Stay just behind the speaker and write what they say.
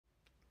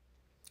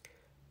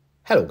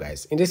Hello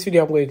guys, in this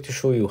video I'm going to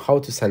show you how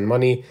to send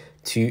money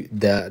to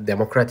the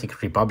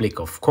Democratic Republic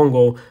of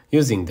Congo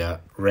using the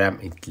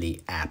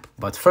Remitly app.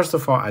 But first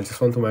of all, I just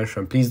want to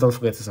mention, please don't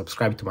forget to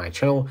subscribe to my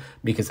channel,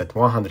 because at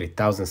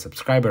 100,000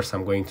 subscribers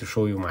I'm going to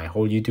show you my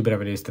whole YouTube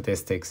revenue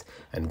statistics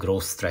and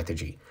growth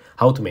strategy,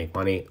 how to make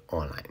money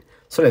online.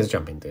 So let's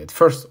jump into it.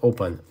 First,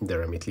 open the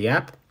Remitly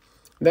app.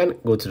 Then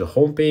go to the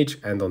home page,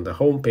 and on the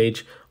home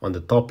page, on the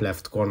top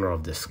left corner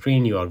of the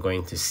screen, you are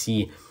going to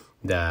see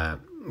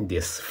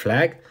this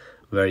flag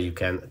where you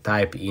can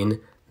type in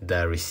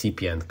the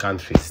recipient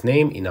country's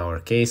name, in our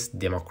case,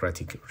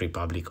 Democratic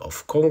Republic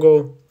of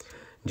Congo.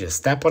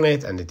 Just tap on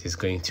it and it is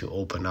going to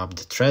open up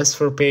the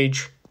transfer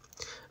page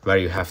where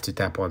you have to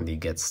tap on the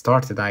Get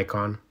Started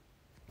icon.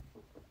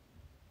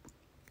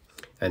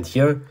 And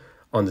here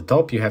on the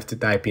top, you have to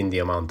type in the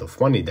amount of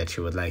money that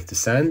you would like to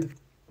send.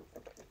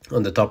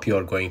 On the top, you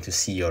are going to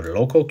see your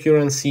local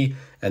currency,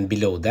 and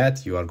below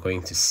that, you are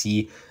going to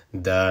see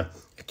the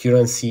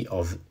currency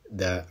of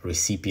the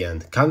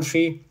recipient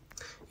country,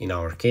 in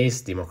our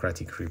case,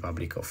 Democratic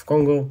Republic of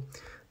Congo.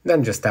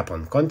 Then just tap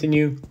on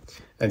Continue,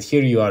 and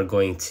here you are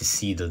going to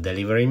see the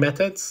delivery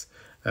methods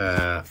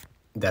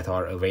that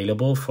are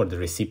available for the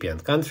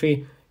recipient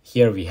country.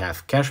 Here we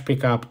have cash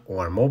pickup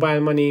or mobile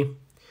money.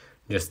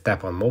 Just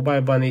tap on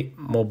mobile money,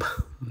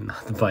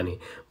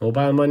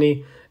 mobile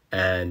money,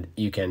 and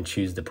you can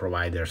choose the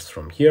providers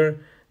from here.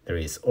 There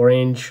is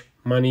Orange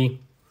Money,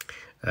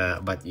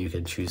 but you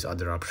can choose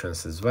other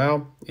options as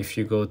well. If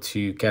you go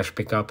to cash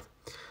pickup,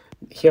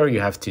 here you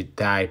have to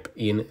type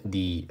in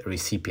the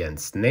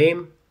recipient's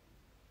name,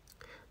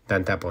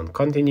 then tap on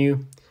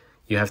Continue.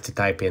 You have to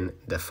type in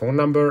the phone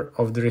number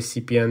of the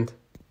recipient.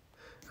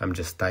 I'm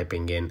just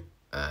typing in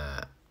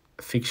a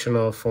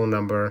fictional phone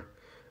number,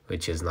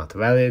 which is not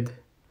valid.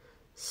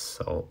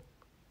 So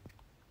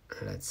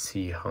let's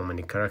see how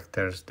many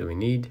characters do we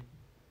need.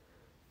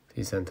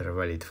 Please enter a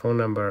valid phone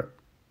number.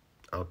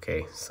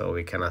 Okay, so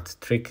we cannot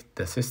trick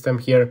the system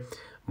here,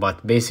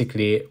 but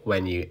basically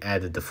when you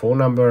add the phone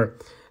number,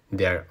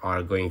 there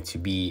are going to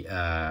be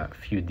a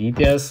few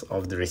details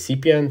of the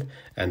recipient,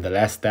 and the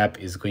last step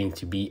is going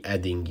to be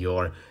adding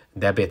your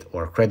debit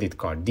or credit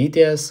card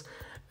details,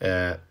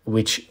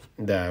 which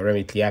the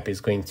Remitly app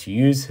is going to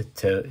use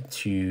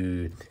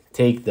to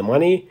take the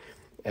money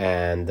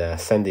and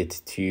send it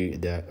to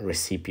the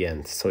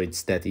recipient. So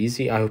it's that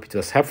easy. I hope it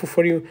was helpful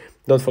for you.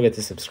 Don't forget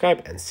to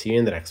subscribe, and see you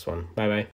in the next one. Bye bye.